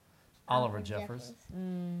Oliver Jeffers.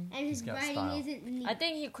 And his got writing style. isn't neat. I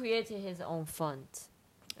think he created his own font.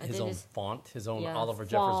 His own font, his own Yeah, Oliver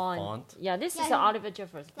Jeffers font. Yeah, this Yeah, is Oliver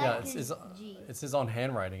Jeffers. Yeah, Like his G. it's his own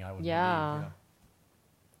handwriting, I would Yeah. believe.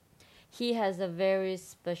 He has a very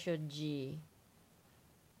special G.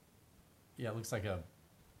 Yeah, it looks like a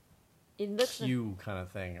It looks like, Q kind of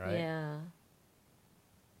thing, right? yeah.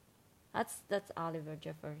 That's Oliver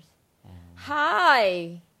Jeffers.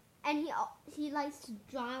 Hi. And he likes to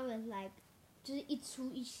draw with like 就是一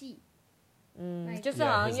粗一细 Like- 就是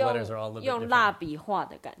Yeah, 好 his 像 letters are all a little bit 用 different. 蜡笔画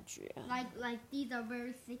的感觉。 like these are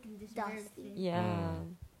very thick and this is very Dusty. thin. Yeah.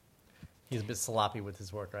 He's a bit sloppy with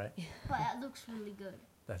his work, right? But it looks really good.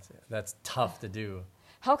 That's tough to do.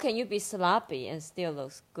 How can you be sloppy and still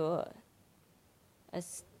looks good?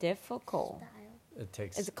 It's difficult. Style. It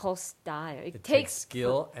takes It's called style. it takes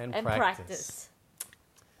skill and practice.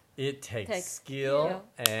 It takes Takes skill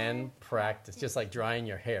and practice, just like drying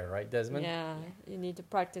your hair, right, Desmond? Yeah, you need to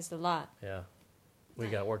practice a lot. Yeah. We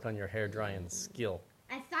got to work on your hair drying skill.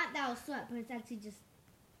 I thought that was sweat, but it's actually just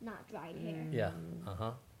not dried hair. Yeah.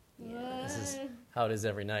 Uh-huh. This is how it is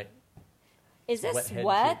every night. Is it Wet head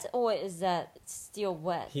wet or is that still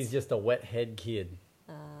wet? He's just a wet head kid.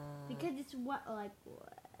 Because it's what like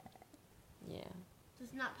Yeah.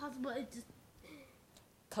 it's not possible. It just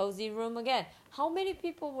Cozy room again. How many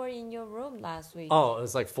people were in your room last week? Oh, it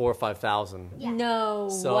was like 4,000 or 5,000. Yeah. No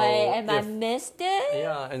So way. And I if- missed it?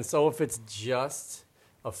 Yeah, and so if it's just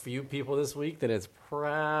a few people this week, then it's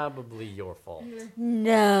probably your fault.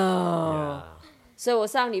 No. Yeah. 所以我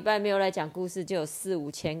上礼拜没有来讲故事，就有4-5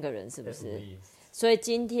千个人，是不 At 是？ least. 所以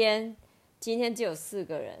今天只有4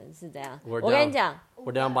个人，是怎样？ We're 我跟 down. 你讲，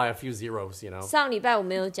 We're down by a few zeros, you know. 上礼拜我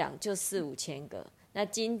没有讲，就4-5千个。那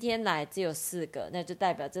今天来只有4个，那就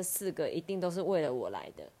代表这4个一定都是为了我来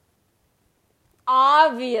的。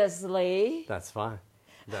Obviously， That's fine.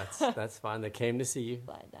 That's fine. They came to see you.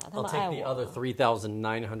 来的，他 I'll 们爱 take the 我 other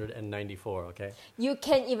 3,994, okay? You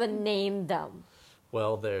can't even name them.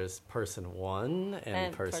 Well, there's person 1 and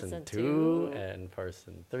And person person 2 two. and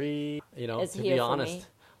person 3. You know, It's to here be for honest, me.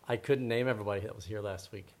 I couldn't name everybody that was here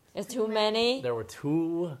last week. It's too many. There were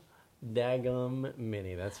too daggum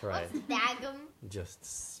many. That's right. daggum.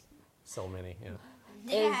 Just so many. Yeah.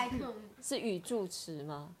 Daggum. 是语助词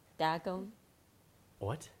吗 ？Daggum.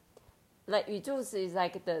 What? Like 语助词 is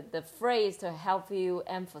like the phrase to help you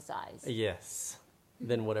emphasize. Yes.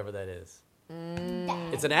 Then whatever that is.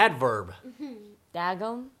 Dag- It's an adverb.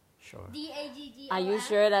 Daggum. Sure. D-A-G-G-O-M. Are you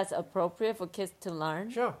sure that's appropriate for kids to learn?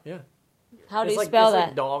 Sure, yeah. How do It's you like, spell it's that?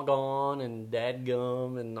 like doggone and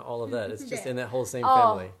dadgum and all of that. It's just in that whole same Oh,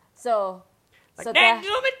 family. so Like, that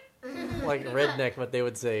dadgum it! Like redneck, what they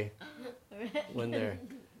would say when their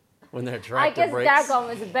I tractor guess breaks. daggum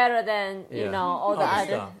is better than you Yeah. know all the Other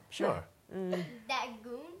other. stuff. Sure. Daggum.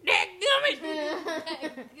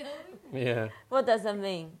 Yeah. What does it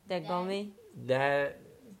mean? Daggummy? That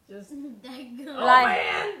just Daggum. Like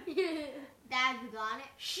Daggone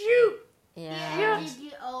it. shoot. yeah,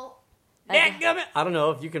 D-A-G-G-O. like, I don't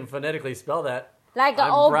know if you can phonetically spell that. like an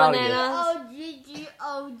I'm old proud of you. bananas.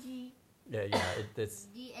 O-G-G-O-G. Yeah, it's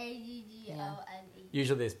D-A-G-G-O-N-E.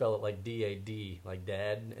 usually they spell it like D-A-D, like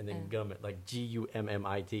dad, and then gummit, like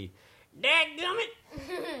G-U-M-M-I-T. Dadgummit.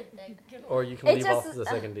 Or you can It leave just- off the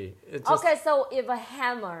second D. It's just, Okay, so if a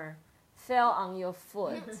hammer fell on your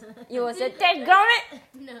foot, you would say daggummy.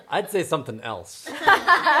 No. I'd say something else.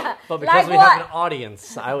 But because Like we have what? an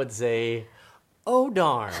audience, I would say, oh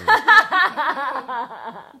darn.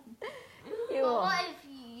 You But what if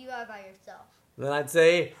you are by yourself? Then I'd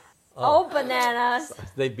say, oh bananas.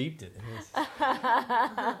 they beeped it.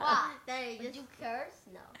 Why? Then did you curse?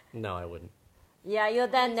 No. No, I wouldn't. Yeah, your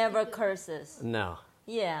dad never curses. No.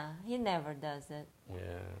 Yeah, he never does it.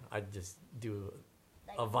 Yeah, I'd just do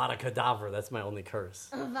Avada Kedavra. That's my only curse.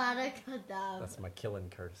 Avada Kedavra. That's my killing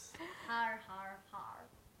curse. Har har har.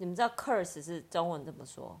 你们知道 curse 是中文怎么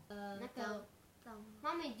说？那个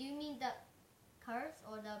Mommy, do you mean the curse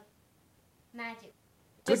or the magic?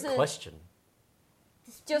 Good 就是 question.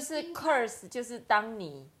 就是 curse，就是当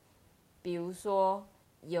你比如说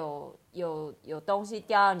有东西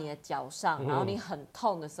掉到你的脚上，然后你很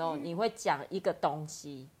痛的时候，你会讲一个东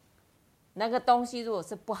西，那个东西如果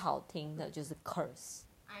是不好听的，就是 curse。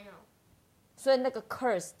 I know. 所以那个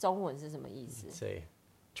curse 中文是什么意思 Say,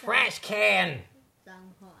 trash can. 脏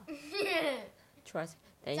话。 ？trust，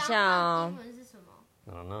 等一下哦英，文是什么？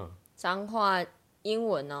 I don't know. 脏话英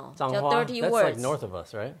文哦，叫 Zhanghua? dirty That's like words。 north of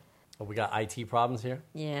us, right? Oh, we got IT problems here.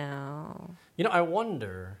 Yeah. You know, I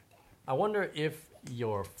wonder if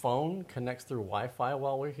your phone connects through Wi-Fi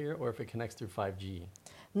while we're here, or if it connects through 5G.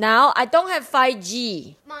 Now I don't have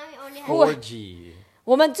 5G. Mommy only has 4G.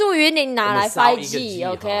 我们住云林拿来我们少一个 5G， G，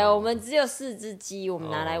 OK， 好我们只有4只鸡，我们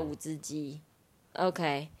拿来哦5只鸡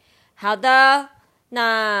，OK， 好的，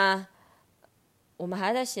那我们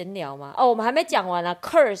还在闲聊吗？哦，我们还没讲完啊。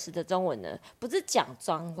curse 的中文呢，不是讲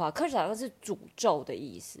脏话，curse 好像是诅咒的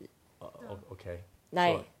意思。Okay.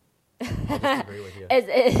 来 Sure. I'll disagree with you.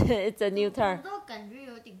 it's a new 我 term. 都感觉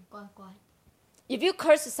有点怪怪。 If you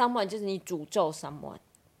curse someone， 就是你诅咒 someone，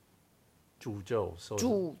 诅咒 so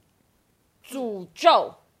诅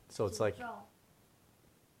咒 so it's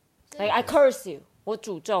like，like I curse you， 我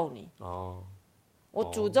诅咒你，哦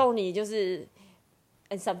我诅咒你就是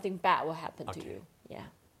，and something bad will happen to Okay.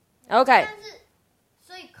 you，yeah，OK，但是，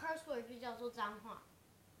所以 curse word 就叫做脏话。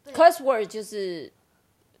对 curse word 就是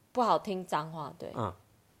不好听脏话，对。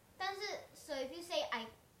但是，so if you say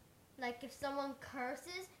like if someone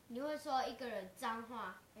curses， 你会说一个人脏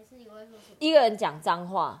话，还是你会说什么？一个人讲脏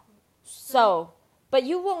话，so but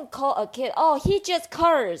you won't call a kid, oh he just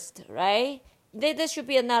cursed, right? There should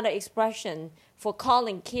be another expression for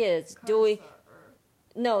calling kids doing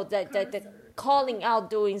no that calling out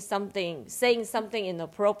doing something, saying something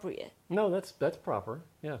inappropriate. No, that's proper.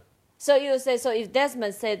 Yeah. So you say so if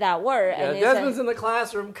Desmond said that word Yeah, and Desmond's in the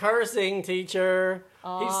classroom cursing, teacher.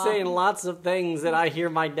 He's saying lots of things that I hear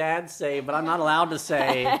my dad say, but I'm not allowed to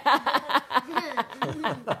say.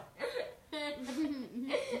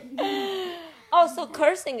 oh, so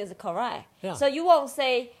cursing is correct. Yeah. So you won't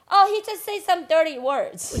say, oh, he just say some dirty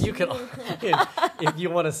words. You can, if you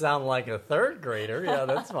want to sound like a third grader, yeah,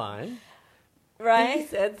 that's fine. He Right?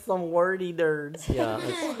 said some wordy nerds. Yeah,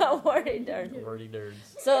 that's Wordy dirty. wordy nerds.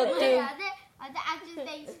 So Are do there actually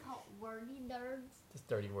things called wordy nerds? Just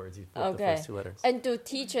dirty words. You flip the okay. first two letters. And do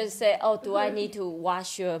teachers say, "Oh, do I need to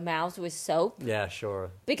wash your mouth with soap?" Yeah, sure.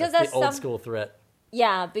 Because that's that's the old some- school threat.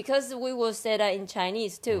 Yeah, because we will say that in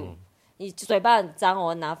Chinese too. 你嘴巴很脏，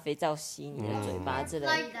我拿肥皂洗你的嘴巴之类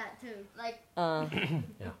的。 Like that too. Like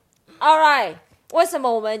Yeah. All right， 为什么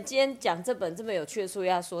我们今天讲这本这么有趣的书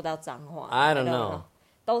要说到脏话 I don't know.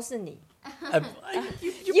 都是你。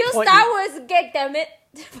 You You start with get damn it.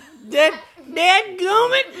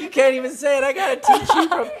 Dadgummit! You can't even say it. I gotta teach you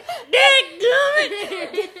from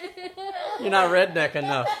Dadgummit! You're not redneck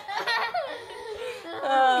enough.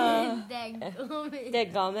 daggone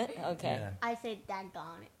Get gummit. Okay. Yeah. I say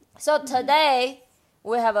daggone it. So today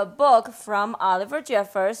we have a book from Oliver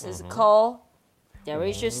Jeffers. It's called There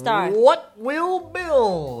Is Your Start. What Will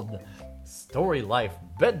Build? Story Life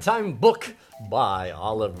Bedtime Book by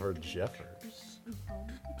Oliver Jeffers.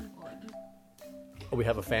 Oh, we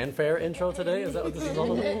have a fanfare intro today? Is that what this is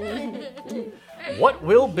all about? What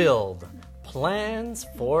Will Build? Plans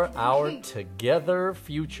for our together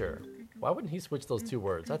future. Why wouldn't he switch those two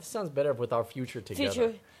words? That sounds better with our future together.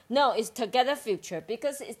 Future. No, it's together future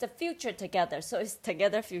because it's the future together. So it's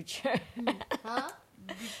together future.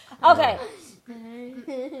 Okay.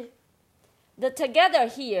 The together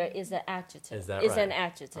here is an adjective. Is that It's right? an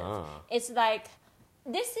adjective. Ah. It's like,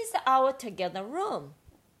 this is our together room.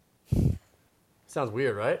 Sounds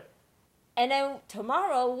weird, right? And then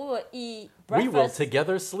tomorrow we will eat We breakfast. will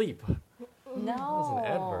together sleep. No. That's an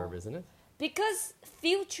adverb, isn't it? Because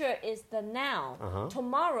future is the noun. Uh-huh.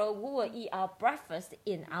 Tomorrow we will eat our breakfast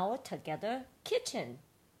in our together kitchen.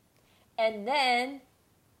 And then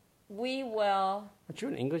we will, Aren't you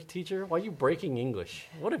an English teacher? Why are you breaking English?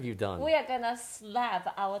 What have you done? we are gonna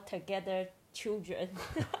slap our together children.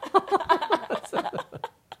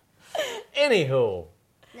 Anywho,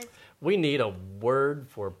 Let's- we need a word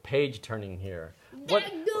for page turning here. What?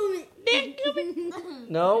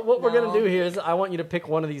 No, what we're gonna do here is I want you to pick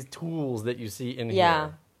one of these tools that you see in Yeah.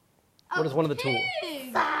 here. What is one of the tools?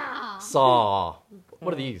 Saw. Saw.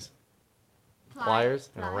 What are these? Pliers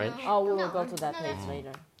and a wrench. Oh, we will No, go to that no, page that's-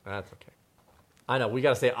 later. That's okay. I know we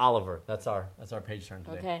gotta say Oliver. That's our page turn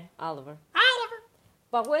today. Okay, Oliver. Oliver!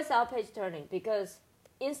 But where's our page turning? Because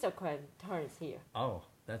Instagram turns here. Oh,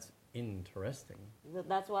 that's interesting.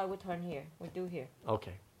 That's why we turn here. We do here.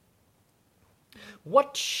 Okay.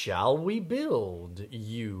 What shall we build,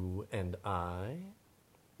 you and I?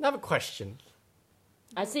 I have a question.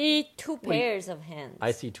 I see two pairs of hands.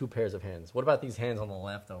 I see two pairs of hands. What about these hands on the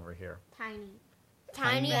left over here? Tiny.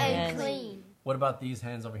 Tiny Tiny and and clean. What about these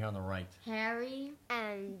hands over here on the right? Hairy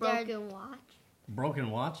and broken watch. Broken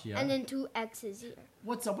watch, yeah. And then 2 X's here.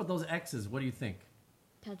 What's up with those X's? What do you think?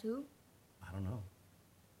 Tattoo? I don't know.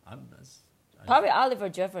 Probably Oliver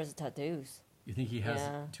Jeffers tattoos. You think he has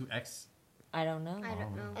Yeah. two X? I don't know. I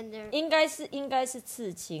don't know. And they're 应该是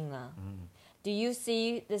刺青啦。Do you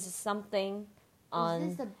see this is something on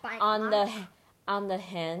Is this a bite on mark? the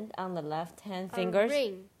hand on the left hand A fingers?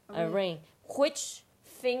 ring. A ring. Which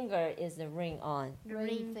finger is the ring on?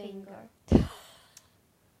 Ring finger.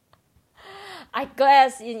 I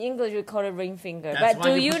guess in English we call it ring finger. That's but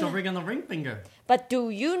why do you you put the kn- ring on the ring finger. But do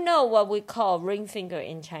you know what we call ring finger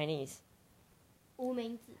in Chinese? 无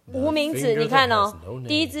名指，无名指， finger 你看 that 哦 has no name.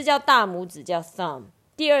 第一只叫大拇指叫 thumb，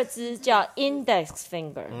第二只叫 index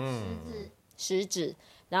finger，食指，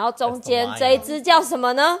然后中间 That's the lion. 这一只叫什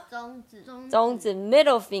么呢？中指，中指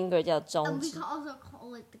middle finger 叫 And 中 we 指 can also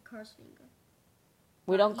call it the curse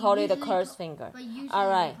finger.，we don't You call it a usually curse call- finger. But usually All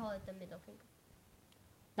right. we call it the middle finger.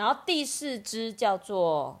 然后第四只叫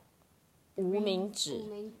做无名指，无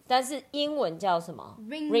名指但是英文叫什么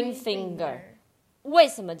Ring finger。为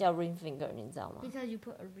什么叫 ring finger？你知道吗？ Because you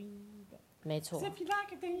put a ring there. 没错。 If you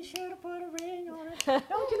like it, then you should put a ring on it.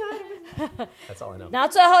 Don't you know? That's all I know. 然后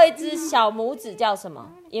最后一只小拇指叫什么？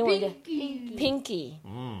英文叫 Pinky.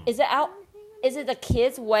 pinky。Is it out? Is it the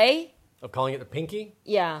kids' way? Of calling it the pinky?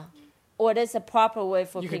 Yeah. Or there's a proper way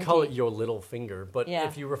for You pinky? could call it your little finger, but Yeah.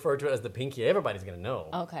 if you refer to it as the pinky, everybody's gonna know.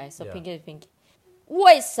 Okay, so Yeah. pinky is pinky.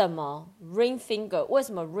 为什么 ring finger？为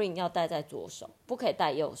什么 ring 要戴在左手，不可以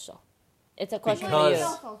戴右手？It's a question for Because- you.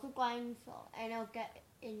 右手是观音手 and it'll get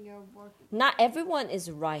in your work. Not everyone is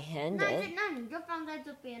那 right-handed. 那你就放在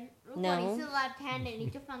这边。如果 No. 你是 left-handed，你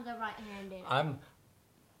就放在 right-handed。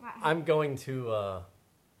 I'm going to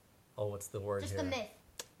what's the word Just here? a myth.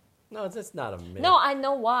 No, it's not a myth. No, I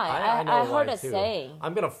know why. I know I why heard a too. saying.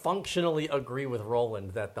 I'm gonna functionally agree with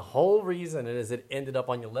Roland that the whole reason it ended up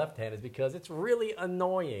on your left hand is because it's really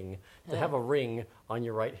annoying to have a ring on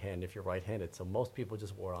your right hand if you're right-handed. So most people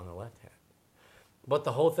just wore it on their left hand. But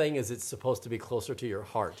the whole thing is it's supposed to be closer to your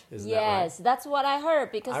heart, isn't Yes, that's what I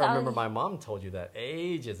heard because that right? I remember my mom told you that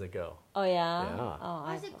ages ago. Oh yeah. Yeah. Oh,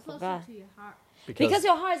 Why I is it closer forgot. to your heart? Because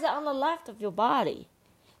your heart is on the left of your body.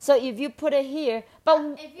 So if you put it here, but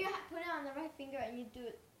If you put it on the right finger and you do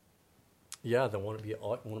it, yeah, then won't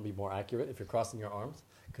it be more accurate if you're crossing your arms?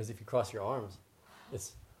 Because if you cross your arms,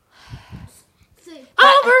 it's see,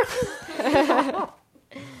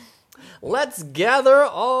 let's gather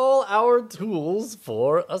all our tools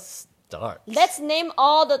for a start. let's name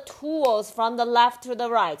all the tools from the left to the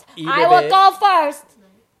right. 一 I 个 will 人 go first.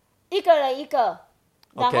 一个人一个，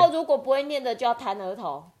然 Okay. 后如果不会念的就要弹额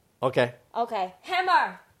头。 Okay. OK,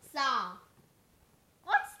 hammer. saw.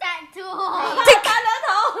 What's that tool? 弹额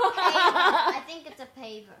头。 Paver. I think it's a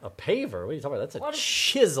paver. A paver? What are you talking about? That's a What is-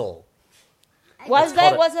 chisel. What's called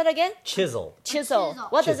that? a- What's it again? Chisel. Chisel. chisel.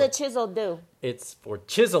 What does a chisel do? It's for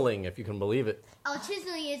chiseling, if you can believe it. Oh,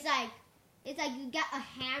 chiseling is it's like you get a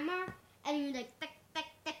hammer and you like tick, tick,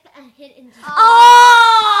 tick, and hit into.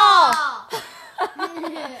 Oh! 哦，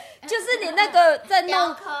就是你那个在雕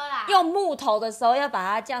弄刻啦。用木头的时候，要把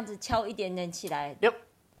它这样子敲一点点起来。 Yep.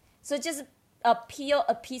 So just peel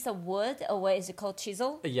a piece of wood away. Is it called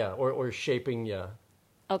chisel? Yeah, or shaping, yeah.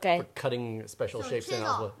 Okay. For cutting special So shapes in chisel,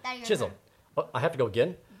 also. that you're Chisel. gonna- Oh, I have to go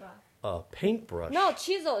again? Paintbrush. No,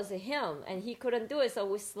 chisel is him, and he couldn't do it, so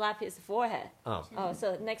we slap his forehead. Oh. Oh,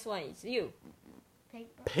 so next one is you.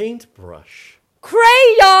 Paper. Paintbrush.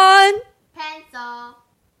 Crayon. Pencil.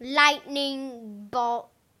 Lightning bolt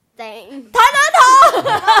thing. 弹额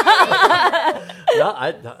头。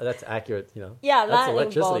 Yeah, that's accurate, you know. Yeah, that's lightning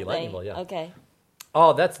electricity, bolt lightning thing. bolt, yeah. Okay.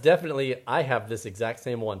 Oh, that's definitely, I have this exact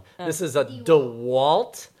same one. This is a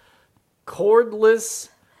DeWalt cordless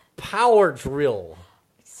power drill.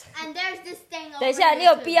 And there's this thing over 等一下， here 你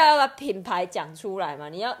有 too. 必要把品牌讲出来吗？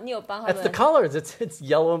你有帮他 That's the 们 colors. It's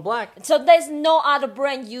yellow and black. So there's no other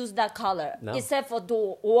brand use that color No. except for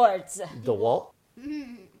the words. DeWalt?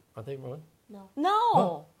 Are they one?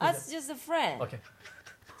 No, that's just a friend. Okay.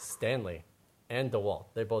 Stanley and DeWalt.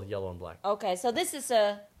 They're both yellow and black. Okay, so this is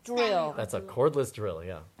a drill. That's a cordless drill,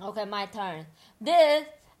 yeah. Okay, my turn.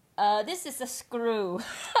 This is a screw.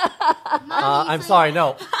 I'm sorry,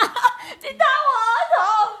 no. 你打我额头。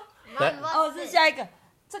 That- Mommy, what's 哦，是 this? 下一个，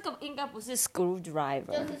这个应该不是 screwdriver，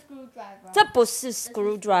就是 screwdriver. 这不是 That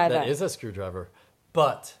screwdriver， is a screwdriver.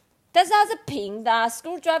 But 但是它是平的啊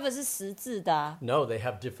，screwdriver 是十字的啊。 no, they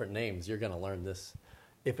have different names. You're going to learn this.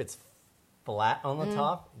 If it's flat on the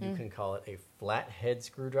top, you can call it a flathead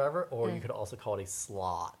screwdriver, or you could also call it a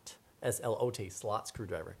slot. S-L-O-T, slot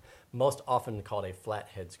screwdriver. Most often called a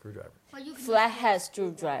flathead screwdriver. But you can Flathead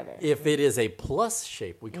screwdriver. If it is a plus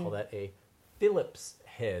shape, we call that a Phillips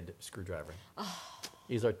head screwdriver.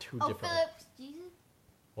 These are two Oh, different. Phillips, Jesus.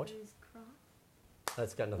 What? Jesus Christ.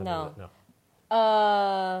 That's got nothing No. to do with it. No.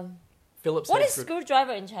 Phillips What head is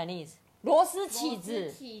screwdriver in Chinese? 螺丝起螺丝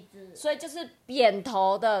子，起子。所以就是扁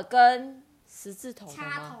头的跟十字头的插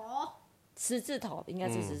吗？头。十字头应该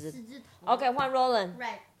是十字。十字头。 OK，换 Roland。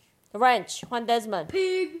 Red. Wrench 换 Desmond。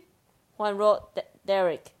 Pig. 换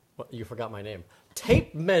Derek。 What, you forgot my name.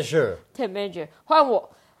 Tape measure. Tape measure 换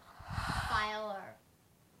我。 Filer.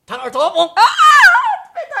 弹耳朵。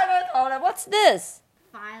Roland, what's this?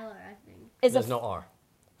 Filer, I think. It's There's a no R.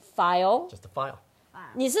 file. Just a file.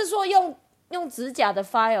 你是说用指甲的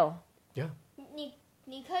file？ Yeah.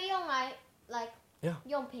 你可以用来 like Yeah.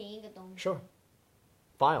 用平一个东西。 Sure.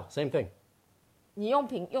 File. Same thing. 你用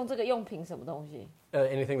这个用凭什么东西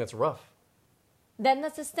Anything that's rough. ？Then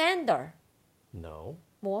that's a sander， No.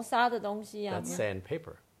 磨砂的东西啊。 That's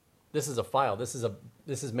sandpaper. This is a file. This is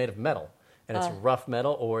made of metal, and it's rough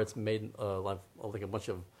metal, or it's made like a bunch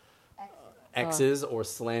of X's or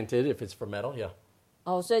slanted if it's for metal. Yeah.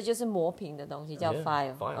 哦，所以就是磨平的东西叫 Yeah,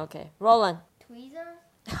 file。 file. OK，Roland， Tweezers?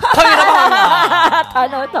 弹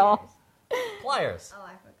额头 Pliers. Oh,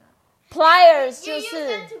 I forgot.，pliers You 就 use 是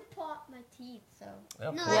that to pop my teeth, so.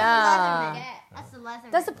 Yeah, No, pliers. Yeah. that's the leather.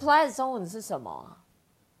 但是 pliers 中文是什么啊？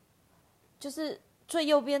就是最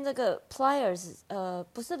右边这个 pliers，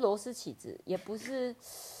不是螺丝起子，也不是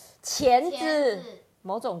钳子，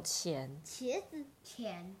某种钳。钳子。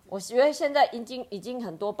我觉得现在已经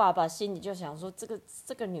很多爸爸心里就想说，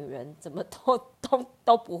这个女人怎么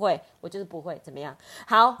都不会，我就是不会，怎么样？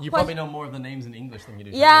好 You probably know more of the names in English than you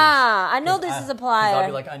do Chinese. Yeah, I know this is a 'Cause I'll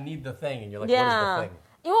be plier. like, I need the thing, and you're like, Yeah. what is the thing?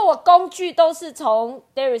 因为我工具都是从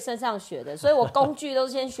Derry 身上学的，所以我工具都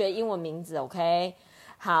先学英文名字 ，OK？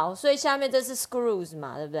 好，所以下面这是 screws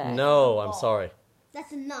嘛，对不对？ No, I'm sorry.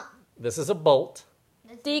 That's a nut. This is a bolt.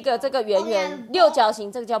 第一个这个圆圆 Okay, 六角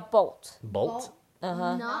形，这个叫 bolt， Bolt. 嗯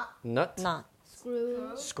哼 Nut. Nut. ，nut，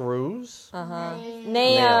 Screw. Screws. 嗯哼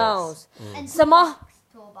Nails. ，nails， And 什么？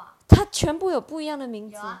 toolbox. 它全部有不一样的名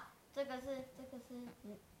字有啊，这个是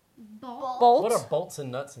bolt. ，What are ，bolt， bolts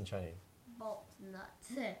and nuts in Chinese? Bolt,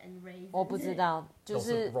 nuts, and raisins. 我不知道，就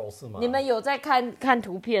是都是 roll 是吗？你们有在看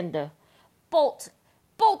图片的 bolt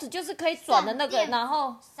就是可以转的那个，闪电然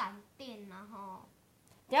后闪电，然后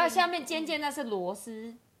等一下下面尖尖那是螺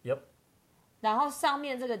丝， Yep. 然后上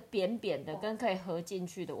面这个扁扁的跟可以合进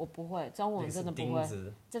去的，我不会，中文真的不会。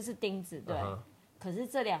这是钉子，对。可是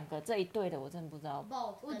这两个这一对的我真的不知道。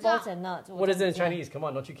bolt and nuts. What is it in Chinese? Come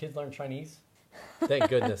on, don't you kids learn Chinese? Thank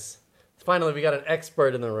goodness. Finally, we got an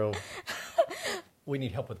expert in the room. We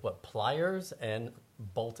need help with what? Pliers and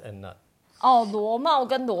bolt and nut. 哦，螺帽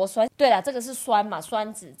跟螺栓。对啦，这个是栓嘛，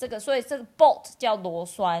栓子。这个所以这个 bolt 叫螺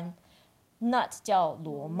栓 ，nut 叫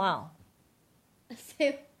螺帽。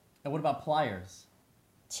 And what about pliers?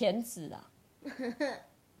 钳子啦，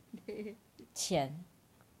钳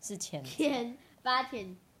是钳子。八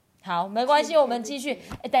钱。好，没关系，我们继续。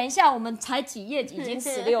哎，等一下，我们才几页，已经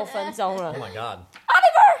16分钟了 Oh。my God.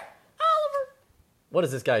 Oliver. What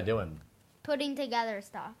is this guy doing? Putting together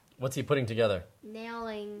stuff. What's he putting together?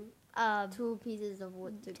 Nailing two pieces of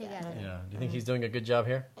wood together. Yeah. Do you think he's doing a good job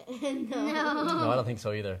here? No. No, I don't think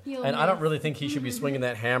so either. And I don't really think he should be swinging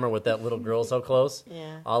that hammer with that little girl so close.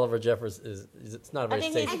 Yeah. Oliver Jeffers is it's not a very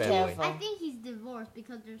think safe he's family. careful. I think he's divorced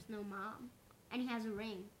because there's no mom, and he has a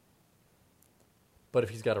ring. But if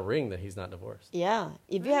he's got a ring, then he's not divorced. Yeah,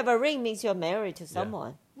 if you have a ring, means you're married to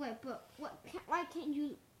someone. Wait, but why can't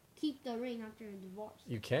you keep the ring after a divorce?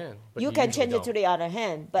 You can. But You can usually change it to don't. the other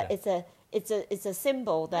hand, but Yeah. it's a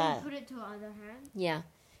symbol And that put it to other hand. yeah.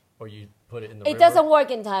 Or you put it in the It river. doesn't work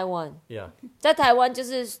in Taiwan. Yeah. 在台湾就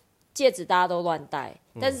是戒指大家都乱戴，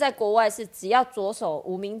但是在国外是只要左手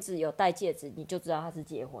无名指有戴戒指，你就知道他是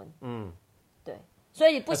结婚。对，所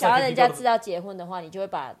以你不想要人家知道结婚的话，你就会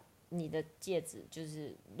把你的戒指就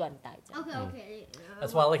是乱戴这样。 Okay.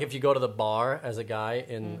 That's why, like, if you go to the bar as a guy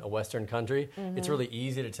in a Western country, it's really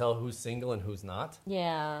easy to tell who's single and who's not.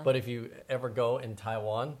 Yeah. But if you ever go in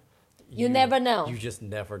Taiwan, You never know. You just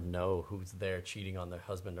never know who's there cheating on their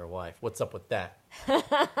husband or wife. What's up with that?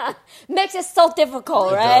 Makes it so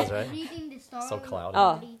difficult, It right? does, right? Reading the story. So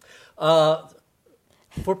cloudy. Oh.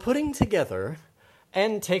 For putting together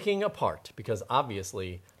and taking apart, because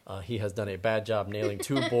obviously he has done a bad job nailing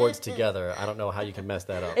two boards together. I don't know how you can mess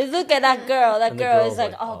that up. Look at that girl. That And the girl girl's is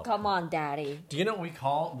like, like, oh, oh. come on, daddy. Do you know what we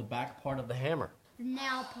call the back part of the hammer? The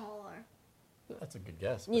nail puller. That's a good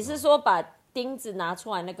guess. 你是说把钉子拿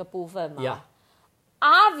出来那个部分吗 Yeah.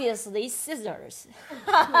 Obviously, scissors.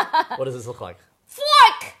 What does this look like?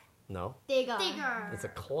 Fork. No. Digger. It's a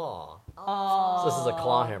claw. Oh. So this is a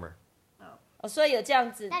claw hammer. 哦，所以有这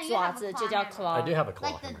样子 Daddy, you 爪 have a 子 claw 就叫 hammer. claw. I do have a claw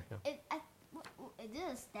Like the. hammer. Yeah. Is it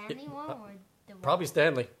a Stanley one or the one? Probably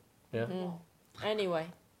Stanley. Yeah. Anyway,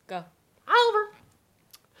 go. Oliver.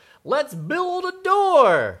 Let's build a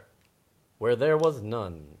door where there was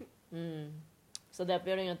none. So they're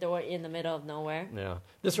building a door in the middle of nowhere. Yeah.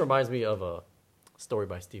 This reminds me of a story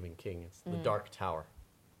by Stephen King. It's The Dark Tower.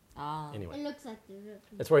 Ah, Anyway, It looks like the.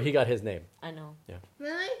 that's where he got his name. I know.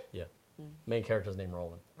 Really? Yeah. Main character's name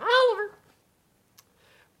Roland. Oliver.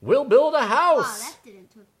 We'll build a Wow, house. that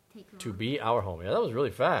didn't took take long. To be our home. Yeah, that was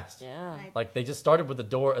really fast. Yeah. Like they just started with the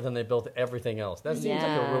door and then they built everything else. That seems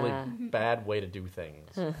like a really Yeah. bad way to do things.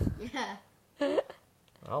 Yeah.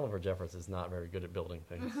 Oliver Jeffers is not very good at building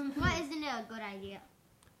things. Why isn't it a good idea?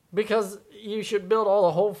 Because you should build all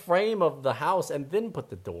the whole frame of the house and then put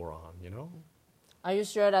the door on, you know? Are you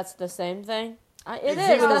sure that's the same thing? It It's is.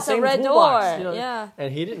 even the That's a same red toolbox, door. you know? Yeah.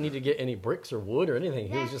 And he didn't need to get any bricks or wood or anything.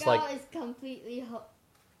 He That was just girl like, is completely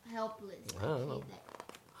helpless. I don't know. She's like,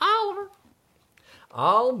 Oliver,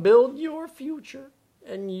 I'll build your future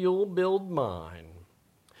and you'll build mine.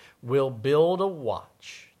 We'll build a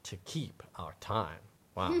watch to keep our time.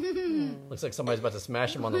 Wow. Looks like somebody's about to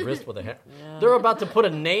smash him on the wrist with a hammer. Yeah. They're about to put a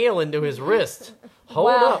nail into his wrist. Hold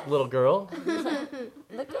Wow. up, little girl.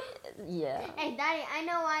 Look at, yeah. hey, Daddy, I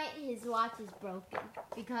know why his watch is broken.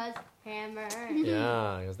 Because hammer.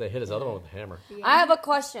 Yeah, because they hit his other one with a hammer. I have a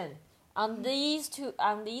question. On these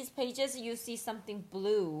pages, you see something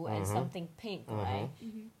blue and something pink, right?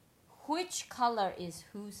 Which color is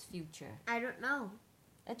whose future? I don't know.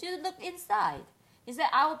 Just look inside. It said,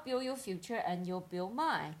 "I'll build your future and you'll build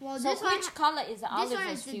mine." Well, so this one which color is This one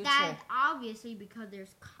Oliver's is the future? dad, obviously, because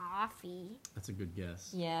there's coffee. That's a good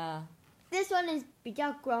guess. Yeah. This one is 比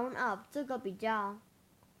较 grown up， 这个比较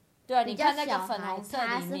对啊，你比较看那个小孩粉红色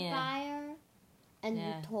里面， pacifier and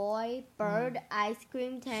Yeah. toy, bird, ice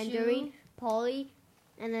cream, tangerine, Polly,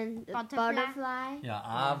 and then the butterfly. Yeah,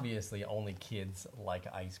 obviously only kids like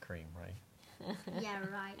ice cream, right? Yeah,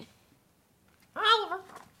 right. Oliver.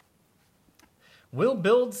 We'll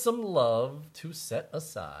build some love to set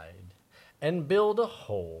aside and build a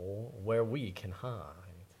hole where we can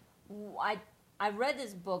hide. I read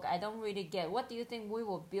this book. I don't really get. What do you think? We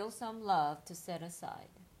will build some love to set aside.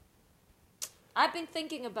 I've been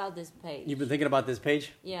thinking about this page. You've been thinking about this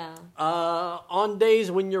page? Yeah. On days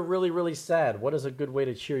when you're really, really sad, what is a good way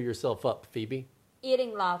to cheer yourself up, Phoebe?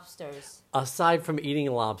 Eating lobsters. Aside from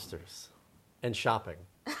eating lobsters and shopping.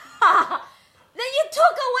 Then you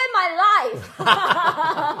took away my life.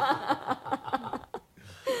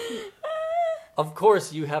 Of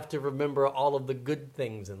course, you have to remember all of the good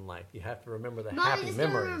things in life. You have to remember the Mom happy is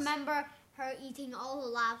memories. gonna remember her eating all the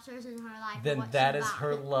lobsters in her life. Then what that she is bought.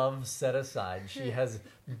 her love set aside. She has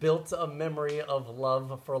built a memory of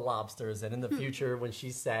love for lobsters. And in the future, when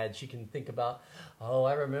she's sad, she can think about, oh,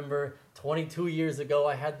 I remember 22 years ago,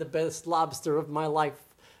 I had the best lobster of my life.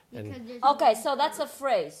 And Because there's Okay, so that's a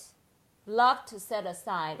phrase. Love to set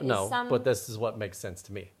aside. Is no, some... but this is what makes sense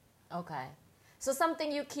to me. Okay. So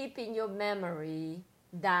something you keep in your memory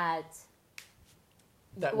that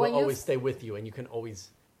That When will you always stay with you, and you can always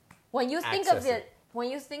when you think of Access it, it. when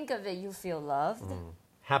you think of it, you feel loved.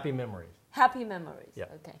 happy memories. Happy memories. Yeah.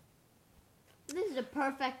 Okay. This is a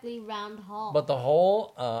perfectly round hole But the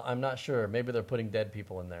whole, I'm not sure. Maybe they're putting dead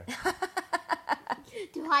people in there.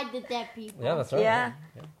 to hide the dead people. Yeah, that's right. Yeah.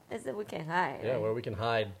 That's it. We can hide. Yeah, right? where we can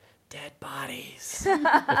hide dead bodies.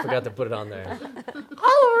 I forgot to put it on there.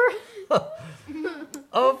 Oliver!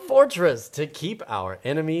 A fortress to keep our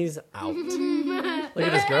enemies out. Look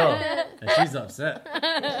at this girl. And she's upset.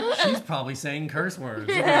 She's probably saying curse words.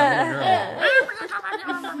 Look at that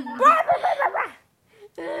little girl.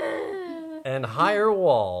 And higher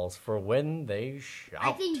walls for when they shout.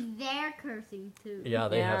 I think they're cursing too. Yeah,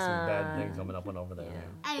 they have some bad Yeah. things coming up and over there.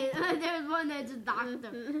 Yeah. Yeah. Hey, there's one that's a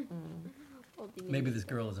doctor. Maybe this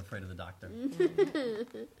girl is afraid of the doctor.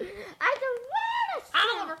 I don't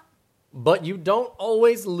want to. But you don't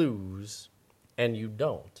always lose, and you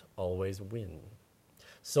don't always win.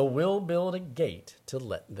 So we'll build a gate to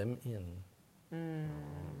let them in.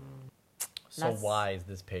 So That's- why is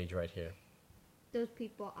this page right here? Those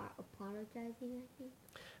people are apologizing, I think.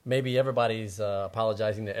 Maybe everybody's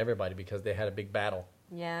apologizing to everybody because they had a big battle.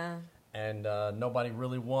 Yeah. And nobody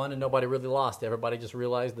really won and nobody really lost. Everybody just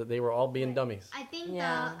realized that they were all being dummies. I think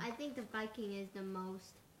Yeah. I think the Viking is the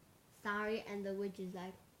most sorry, and the witch is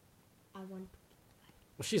like, I want.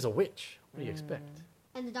 Well, she's a witch. What do you expect?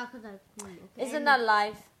 And the doctor's like, okay. Isn't And that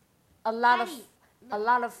life? A lot of Daddy, a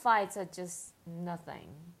lot of fights are just nothing.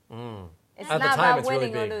 Mm. It's At the not time, about it's really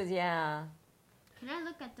winning or big. lose. Yeah. Can I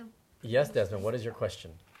look at the? Yes, Desmond, what is your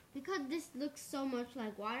question? Because this looks so much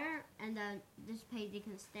like water, and then this page you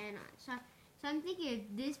can stand on. So I'm thinking if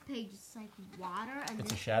this page is like water, and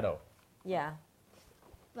It's a this, shadow. Yeah.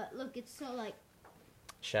 but look, it's so like.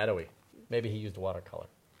 Shadowy. Maybe he used watercolor.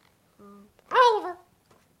 Oliver.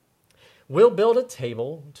 We'll build a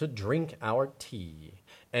table to drink our tea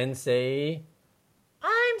and say,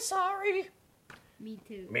 I'm sorry. Me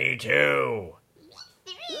too. Me too.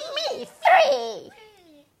 Me three.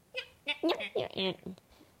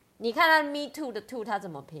 你看他 Me Too 的 Too 他怎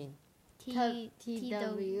么拼？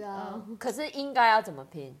 TWO 可是应该要怎么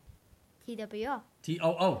拼 TWO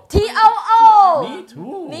TOO.？TOO。 Me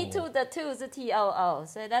too. Me too 的 two 是 TOO，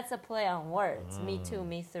所以 that's a play on words。Me two,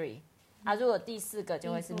 me three。啊，如果第四个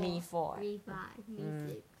就会是 me four。 Me 5 Me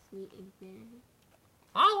 6 Me infinity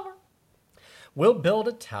Oliver. We'll build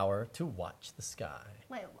a tower to watch the sky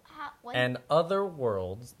Wait what and other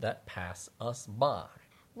worlds that pass us by.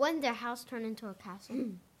 When their house turned into a castle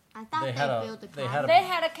I thought They they, had a- built a they castle had They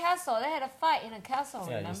had a castle. They had a fight in a castle.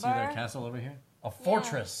 Yeah, remember? you see their castle over here? A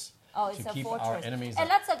fortress. Oh, it's to a keep fortress. our enemies And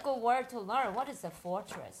that's a good word to learn. What is a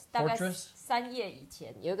fortress? 大概 Fortress? 3页以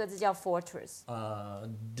前有一个字叫 fortress。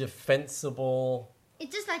 defensible.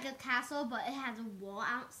 It's just like a castle, but it has a wall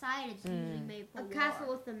outside. It's usually made for a castle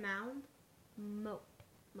with a mound. Moat.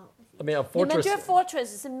 I mean, a 你们 fortress. 觉得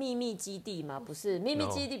fortress 是秘密基地吗？不是，秘密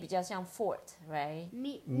基地比较像 fort，right？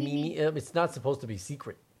 It's not supposed to be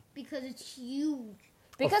secret. Because it's huge.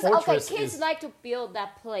 Because fortress kids is- like to build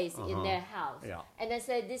that place in their house, Yeah. and they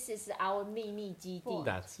say this is our 秘密基地。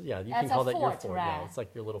 That's you can That's call a that your fort, fort. right? Yeah, it's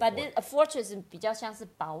like your little But fort. a fortress 比较像是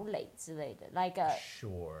堡垒之类的，like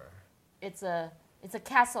Sure. it's a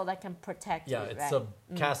castle that can protect Yeah, you, it's right?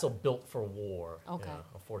 a castle built for war. Okay. Yeah,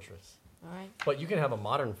 a fortress. All right. But you can have a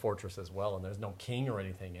modern fortress as well, and there's no king or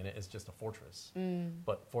anything in it. It's just a fortress.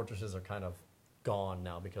 But fortresses are kind of gone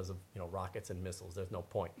now because of rockets and missiles. There's no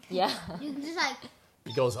point. Yeah. You can just like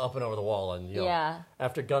It goes up and over the wall, and Yeah.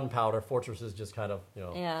 after gunpowder, fortresses just kind of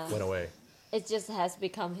Yeah. went away. It just has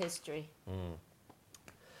become history.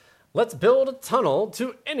 Let's build a tunnel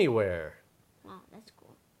to anywhere. wow, that's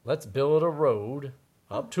cool. Let's build a road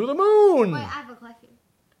up to the moon. Wait, I have a question.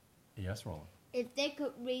 Yes, Roland. If they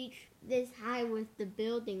could reach this high with the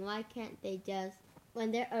building, why can't they just,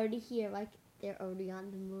 when they're already here, like they're already on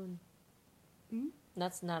the moon?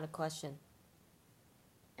 That's not a question.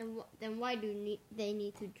 And then why do they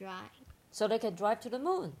need to drive? So they can drive to the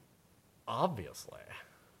moon. Obviously.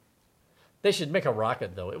 They should make a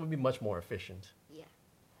rocket, though. It would be much more efficient. Yeah.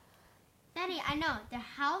 Daddy, I know. Their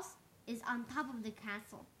house is on top of the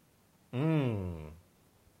castle.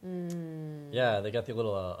 Yeah, they got the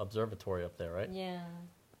little observatory up there, right? Yeah.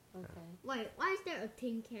 Okay. Wait, why is there a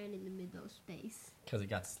tin can in the middle of space? Because it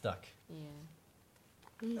got stuck. Yeah.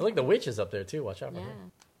 Look, the witch is up there, too. Watch out for Yeah.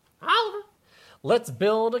 her. Oliver! Let's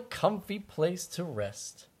build a comfy place to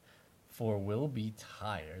rest, for we'll be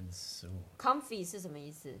tired soon. Comfy 是什么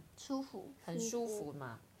意思？舒服。很舒服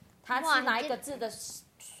嘛。它哇是哪一个字的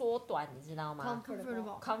缩短，你知道吗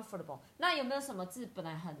Comfortable. Comfortable。那有没有什么字本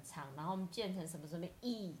来很长，然后我们变成什么什么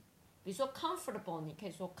e？比如说 comfortable，你可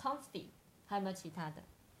以说 comfy。还有没有其他的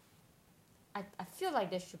？I feel like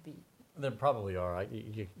there should be. There probably are.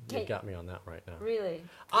 You Okay. got me on that right now. Really?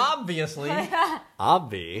 Obviously.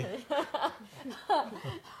 Obvi.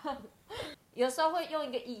 有时候会用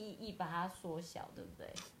一个 e 把它缩小，对不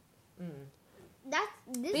对？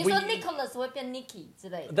 This 比如说 Nicholas 会变 Nicky 之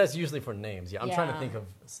类的。 That's usually for names. Yeah, I'm trying to Yeah. think of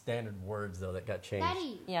standard words, though, that got changed.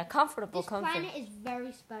 Daddy, Yeah, comfortable, this planet comfy. is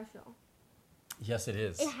very special. Yes, it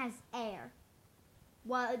is. It has air.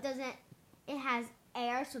 Well, it doesn't. It has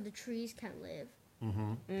air so the trees can live.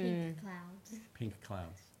 Pink clouds. Pink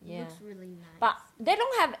clouds. Yeah. Looks really nice. But they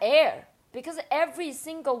don't have air because every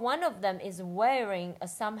single one of them is wearing a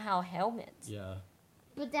somehow helmet. Yeah.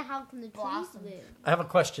 But then how can the trees Blossom. live? I have a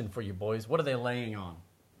question for you, boys. What are they laying on?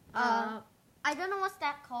 I don't know what's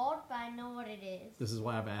that called, but I know what it is. This is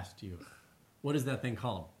why I've asked you. What is that thing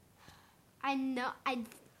called? I know.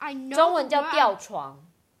 I know. 中文 the 叫 word. 吊床。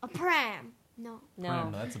 A pram. No.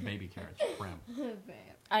 Pram. No, That's a baby carriage. Pram.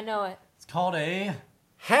 I know it. It's called a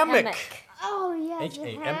hammock. Hammock. Oh yeah. Hammock.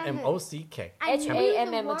 I knew the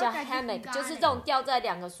HAMM word, 叫 I just hammock， forgot 就是 it. 这种吊在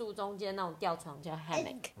两个树中间那种吊床叫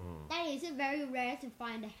hammock。 Daddy, is it very rare to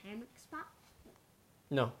find a hammock spot?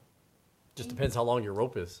 No. Just depends how long your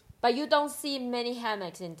rope is. But you don't see many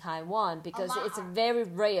hammocks in Taiwan because lot it's are. very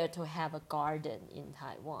rare to have a garden in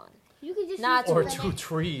Taiwan. You can just Not use Or the two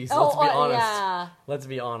trees. Oh, Let's be honest. yeah, Let's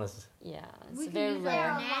be honest. yeah, it's We can very use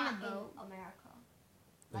rare. our banana boat. America.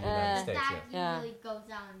 In the United States, That yeah. usually goes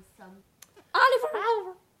on some.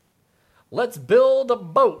 Oliver. Let's build a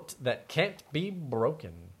boat that can't be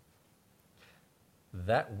broken,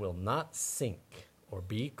 that will not sink or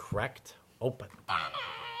be cracked open.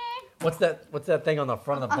 What's that thing on the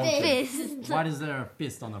front of the boat? Fist. Why is there a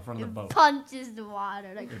fist on the front of the boat? Punches the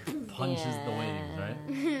water like. It punches the waves, right?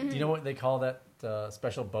 Do you know what they call that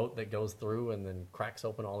special boat that goes through and then cracks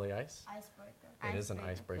open all the ice? Icebreaker. It is an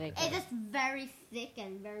icebreaker. Big. It's just very thick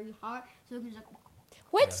and very hard, so you can just.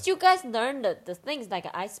 Where did you guys learn the things like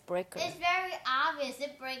an icebreaker? It's very obvious.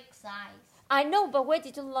 It breaks ice. I know, but where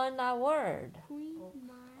did you learn that word?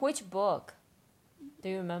 Which book? Do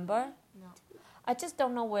you remember? No. I just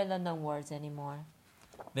don't know where to learn words anymore.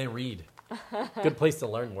 They read. Good place to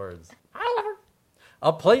learn words. Oliver.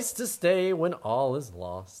 A place to stay when all is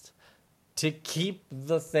lost. To keep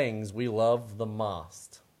the things we love the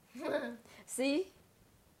most. See?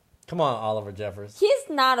 Come on, Oliver Jeffers. He's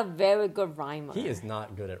not a very good rhymer. He is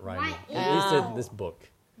not good at rhyming. Why At least is- in this book.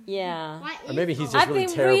 Yeah. Why Or maybe is he's all- just I've really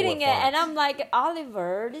been terrible reading it at and fonts. I'm like,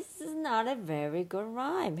 Oliver, this is not a very good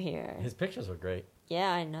rhyme here. His pictures are great.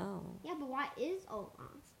 Yeah, I know. Yeah, but why is all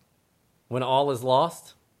lost? When all is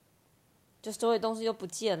lost, 就所有东西都不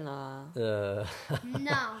见了啊。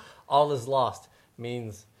 No. all is lost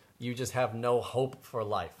means you just have no hope for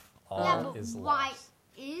life. All Yeah, but is why lost.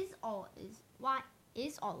 why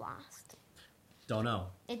is all lost? Don't know.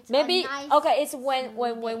 It's Maybe a nice, okay. It's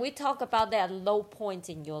when we talk about that low point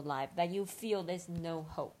in your life that you feel there's no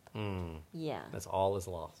hope. Yeah. That's all is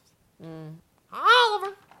lost.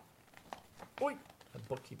 Oliver. Boy, that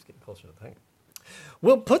book keeps getting closer to the thing.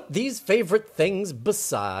 We'll put these favorite things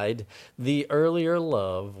beside the earlier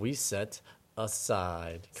love we set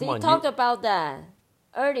aside. So Come you on, talked about that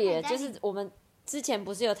earlier. Hey, 就是我们之前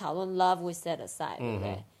不是有讨论 love we set aside, 对不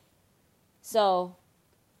对？ So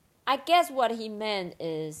I guess what he meant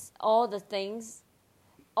is all the things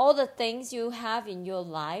you have in your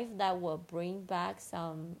life that will bring back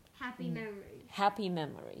some happy memories. happy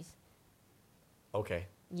memories. Okay.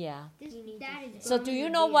 Yeah. That is So do you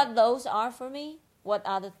know what those are for me? What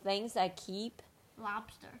are the things I keep?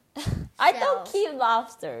 lobster? I don't Shells. keep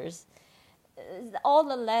lobsters. All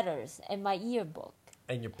the letters and my yearbook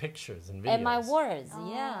And your pictures and videos. and my words. Oh,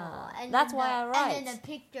 yeah. and That's then why I write. And then the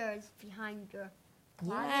pictures behind your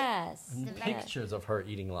closet. Yes. And the pictures of her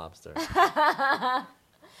eating lobster.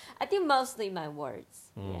 I think mostly my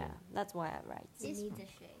words. Mm. Yeah. That's why I write. It needs a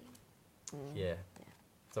shade. Yeah.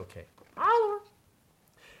 It's okay. Oliver.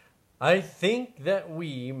 I think that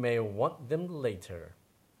we may want them later,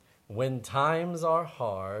 when times are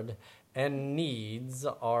hard and needs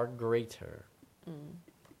are greater.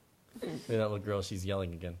 Look at that little girl, she's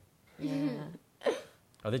yelling again. Yeah.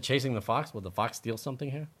 Are they chasing the fox? Will the fox steal something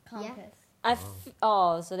here? Compass.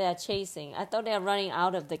 So they are chasing. I thought they are running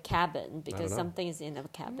out of the cabin because know. something is in the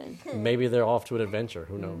cabin. Maybe they're off to an adventure.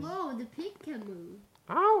 Who knows? Whoa, the pig can move.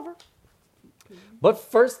 Oliver. But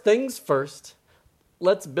first things first,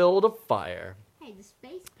 let's build a fire. Hey, the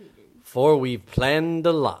space pigeon. For we've planned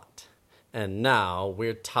a lot, and now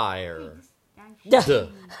we're tired. That's Duh.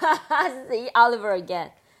 See Oliver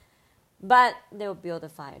again. But they'll build a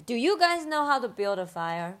fire. Do you guys know how to build a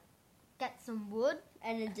fire? Get some wood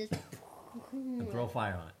and then just. And throw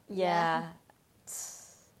fire on it. Yeah.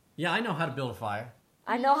 Yeah, I know how to build a fire.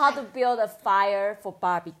 I know how to build a fire for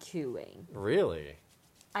barbecuing. Really?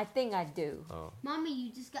 I think I do. Mommy,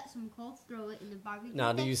 you just got some coal, throw it in the barbecue.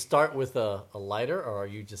 Now, do you start with a lighter, or are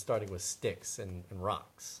you just starting with sticks and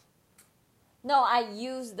rocks? No, I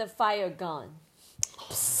use the fire gun.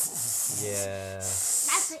 Yeah.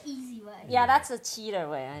 That's the easy way. Yeah, that's a cheater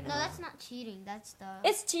way. I know. No, that's not cheating. That's the.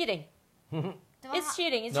 It's cheating. It's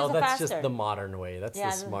cheating. It's No, just that's faster. just the modern way. That's Yeah,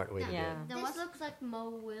 the smart way to do yeah. it. This looks like Mo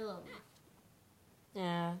Willow.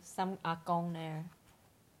 Yeah, some agong there.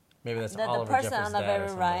 Maybe that's The Oliver person Jeffers' on the dad or very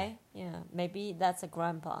something. right. Yeah, maybe that's a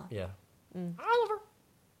grandpa. Yeah. Oliver.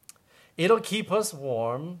 It'll keep us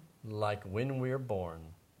warm like when we're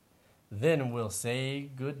born. Then we'll say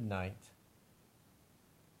good night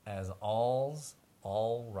as all's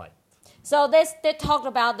all right. So they talked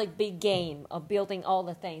about the big game of building all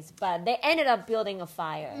the things, but they ended up building a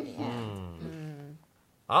fire. Yeah.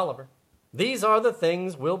 Oliver, these are the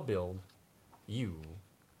things we'll build, you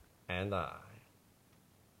and I.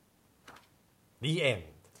 The end.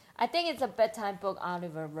 I think it's a bedtime book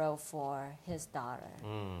Oliver wrote for his daughter.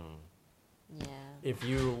 Yeah. If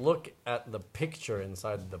you look at the picture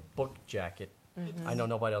inside the book jacket, I know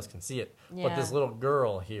nobody else can see it, but this Yeah. little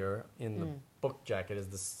girl here in the book jacket is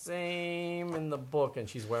the same in the book, and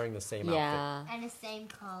she's wearing the same outfit. Yeah. And the same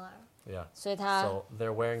color. Yeah. 所以他 So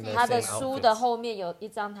they're wearing their 他 same 的书的 outfits. 后面有一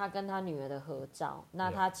张他跟他女儿的合照，那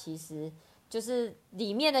Yeah. 他其实就是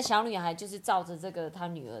里面的小女孩就是照着这个他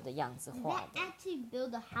女儿的样子 Did 画 they 的。 actually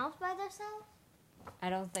build a house by themselves? I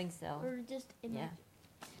don't think so. Or just Yeah. imagine?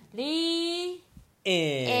 The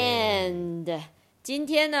And end. 今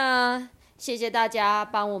天呢，谢谢大家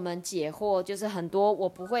帮我们解惑，就是很多我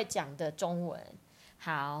不会讲的中文。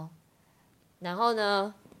好，然后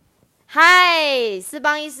呢，嗨，四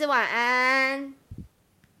邦医师晚安。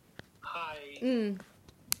嗨，嗯，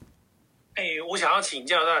我想要请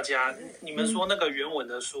教大家，你们说那个原文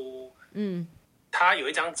的书，它有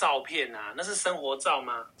一张照片啊，那是生活照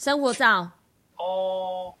吗？生活照。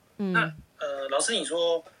哦，那老师你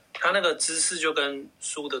说他那个姿势就跟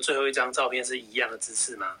书的最后一张照片是一样的姿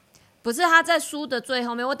势吗？不是，他在书的最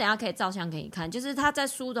后面，我等一下可以照相给你看。就是他在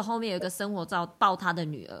书的后面有一个生活照，抱他的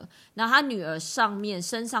女儿，然后他女儿上面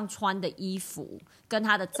身上穿的衣服跟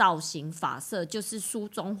她的造型发色，就是书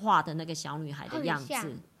中画的那个小女孩的样子，很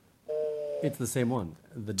像It's the same one.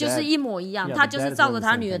 就是一模一样。 Yeah, 他 the 就是 dad is 照 wearing 着 the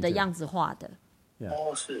他 same 女儿的 thing, too. 样子画的。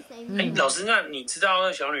哦，是。嗯老师，那你知道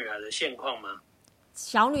那小女孩的现况吗？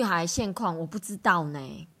小女孩现况我不知道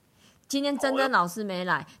呢。今天珍珍老师没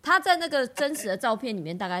来，她在那个真实的照片里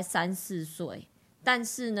面大概3、4岁，但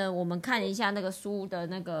是呢，我们看一下那个书的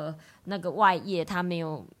那个外页，他没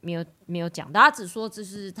有讲到，他只说这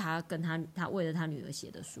是他跟他为了他女儿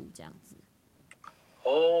写的书这样子。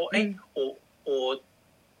哦，我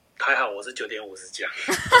还好，我是9.50讲，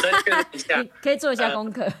我再确认一下你。可以做一下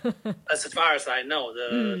功课。As far as I know,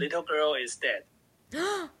 the little girl is dead.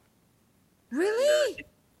 Really?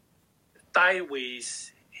 Died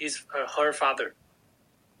with her father.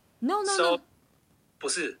 No. So 不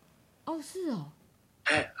是。哦，是哦。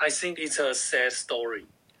I think it's a sad story.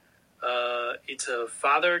 It's a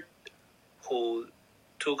father who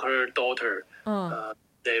took her daughter.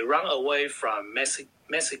 They run away from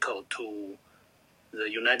Mexico to the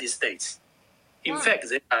United States. In fact,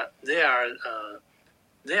 they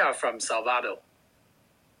are from Salvador.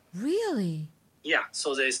 Really? Yeah,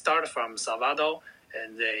 so they start from Salvador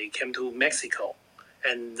and they came to Mexico,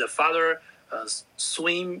 and the father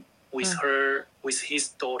swim with his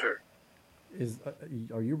daughter.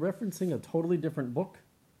 Are you referencing a totally different book?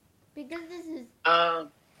 Because this is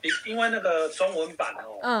因为那个中文版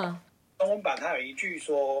哦，中文版它有一句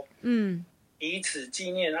说，以此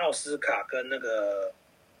纪念奥斯卡跟那个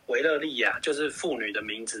维勒利亚，就是妇女的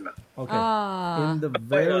名字嘛。Okay. In the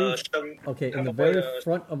为 very 了生， Okay, 他 in the 们为 very 了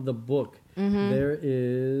front of the book, there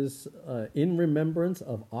is in remembrance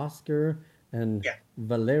of Oscar and Yeah.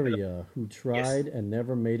 Valeria, who tried and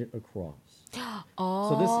never made it across. Oh.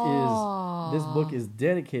 So this book is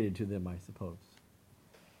dedicated to them, I suppose.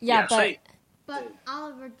 Yeah, 所 but 以 but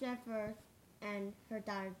Oliver Jeffers and her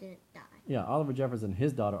daughter didn't die. Yeah, Oliver Jeffers and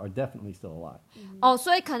his daughter are definitely still alive.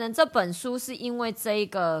 所以可能这本书是因为这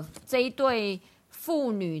一对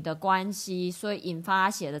父女的关系，所以引发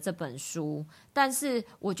他写的这本书。但是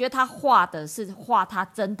我觉得他画的是画他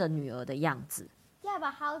真的女儿的样子。 Yeah,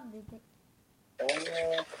 but how did they?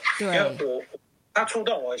 因为他触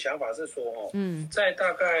动我的想法是说，在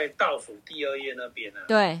大概倒数第2页那边呢，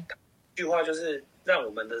对，一句话就是让我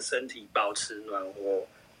们的身体保持暖和。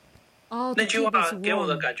哦，那句话给我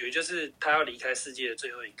的感觉就是他要离开世界的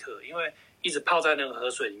最后一刻，因为一直泡在那个河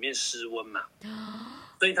水里面失温嘛，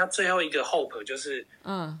所以他最后一个 hope 就是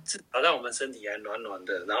至少让我们身体还暖暖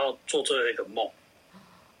的，然后做最后一个梦。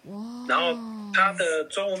然后他的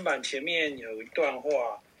中文版前面有一段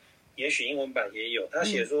话，也许英文版也有，他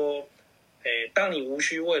写说，当你无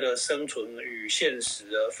需为了生存与现实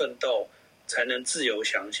而奋斗，才能自由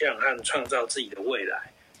想象和创造自己的未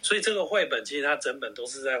来。所以这个绘本其实它整本都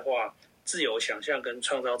是在画自由想象跟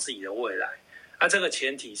创造自己的未来。这个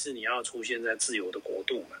前提是你要出现在自由的国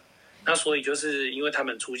度嘛。那所以就是因为他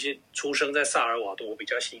们出生在萨尔瓦多比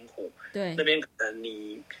较辛苦，对，那边可能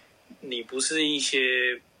你不是一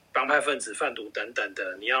些帮派分子、贩毒等等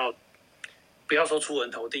的，你要不要说出人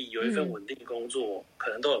头地，有一份稳定工作，可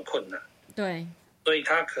能都很困难。对，所以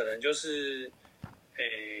他可能就是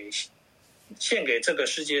献给这个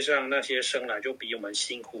世界上那些生来就比我们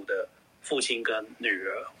辛苦的父亲跟女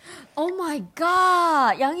儿。Oh my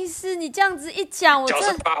god， 杨医师，你这样子一讲，我角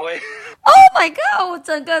真色发挥。Oh my god， 我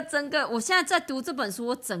整个，我现在在读这本书，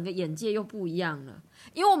我整个眼界又不一样了。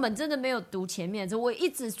因为我们真的没有读前面的，我一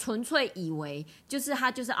直纯粹以为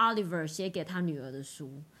他就是 Oliver 写给他女儿的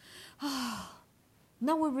书。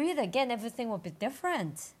Now we read again, everything will be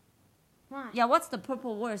different. Why? Yeah, what's the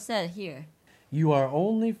purple word said here? You are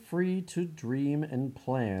only free to dream and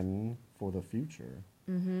plan for the future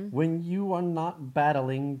when you are not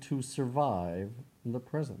battling to survive the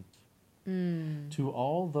present. To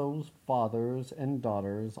all those fathers and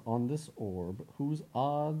daughters on this orb whose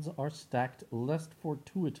odds are stacked less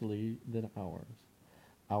fortuitously than ours,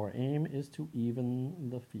 our aim is to even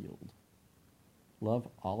the field. Love,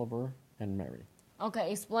 Oliver and Mary.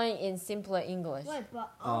 Okay, explain in simpler English. Wait, but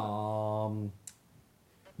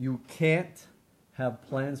You can't have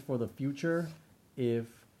plans for the future if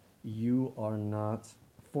you are not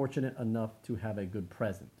fortunate enough to have a good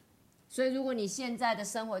present. 所以如果你现在的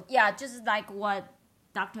生活 ，Yeah， 就是 like what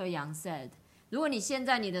Dr. Yang said， 如果你现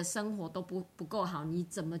在你的生活都不够好，你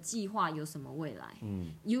怎么计划有什么未来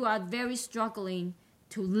？You are very struggling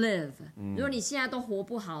to live。如果你现在都活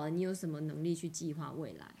不好了，你有什么能力去计划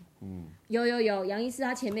未来？有，杨医师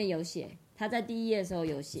他前面有写，他在第1页的时候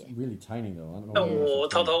有写。Really tiny though. I don't know 那 why it's 我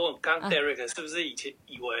so 偷 tiny. 偷问，刚 Derek 是不是以前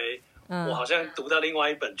以为我好像读到另外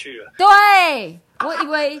一本去了？对，我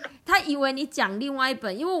以为你讲另外一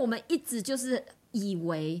本，因为我们一直就是以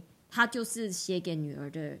为他就是写给女儿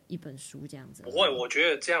的一本书这样子。不会，我觉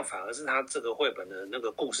得这样反而是他这个绘本的那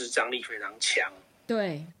个故事张力非常强。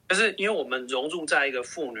对，就是因为我们融入在一个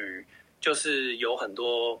妇女，就是有很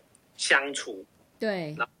多相处，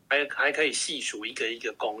对，然后还可以细数一个一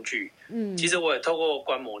个工具。嗯，其实我也透过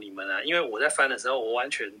观摩你们啊，因为我在翻的时候，我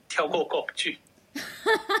完全跳过工具。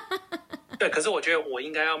对，可是我觉得我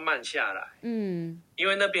应该要慢下来，嗯，因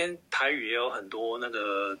为那边台语也有很多那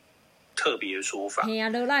个特别的说法。嘿呀，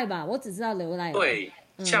流赖吧，我只知道流赖。对，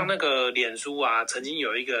像那个脸书啊，曾经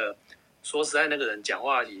有一个说实在那个人讲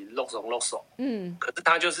话也漏怂漏手，嗯可是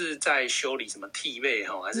他就是在修理什么替背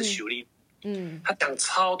哈，还是修理，嗯，他讲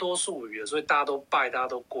超多术语的，所以大家都拜，大家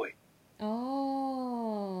都跪。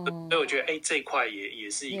哦，所以我觉得，这一块也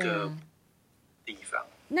是一个 Yeah 地方。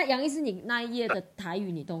那杨医师，你那一页的台语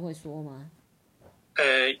你都会说吗？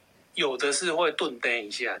有的是会顿呆一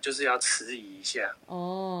下，就是要迟疑一下。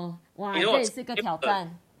哦，哇，你如果这也是个挑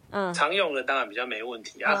战。嗯，常用的当然比较没问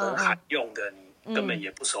题啊，很罕用的你根本嗯也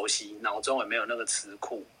不熟悉，脑中也没有那个词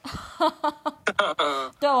库。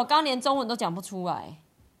对我刚连中文都讲不出来。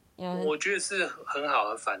我觉得是很好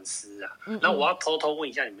的反思啊。那我要偷偷问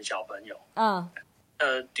一下你们小朋友，嗯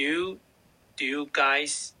do you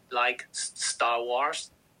guys like Star Wars?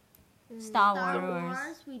 Star Star Wars.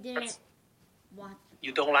 Wars, we didn't watch.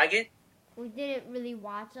 You don't like it? We didn't really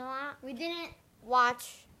watch a lot. We didn't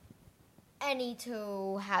watch any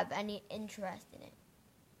to have any interest in it.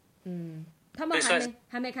 嗯，他们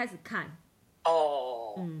还没开始看。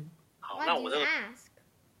哦，嗯，好， Why 那 do 我 you 这个 ask?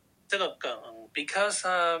 这个梗，because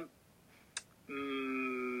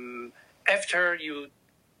after you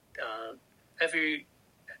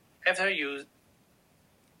after you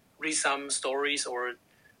read some stories or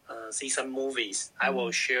see some movies, I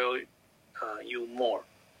will share you more.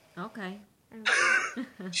 OK，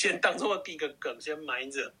先当做第一个梗，先埋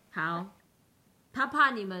着。好。他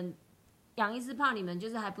怕你们，杨医师怕你们就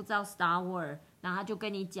是还不知道 Star Wars， 然后他就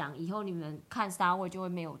跟你讲，以后你们看 Star Wars 就会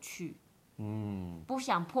没有趣，不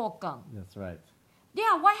想破梗。 That's right.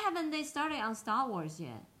 Yeah, why haven't they started on Star Wars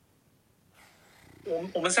yet?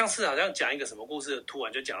 我们上次好像讲一个什么故事，突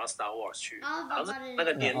然就讲到 Star Wars 去，哦好像是那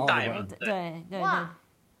个年代嘛，对。对。 Why?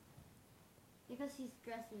 Because he's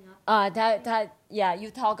dressing up. 他 Yeah, you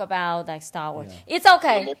talk about like Star Wars. Yeah. It's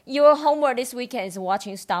okay. Your homework this weekend is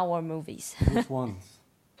watching Star Wars movies. Which ones?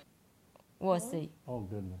 We'll see. Oh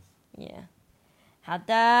goodness. Yeah. 好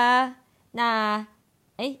的，那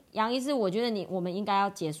杨医师，我觉得我们应该要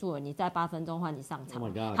结束了，你在8分钟换你上场。 Oh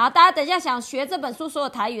my god. 好，大家等一下想学这本书所有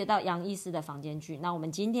台语到杨医师的房间去。那我们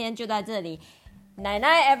今天就在这里，奶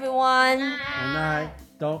奶 everyone。 And I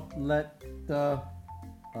don't let the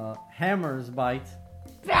hammers bite.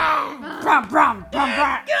 Brum, brum, brum,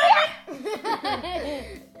 brum.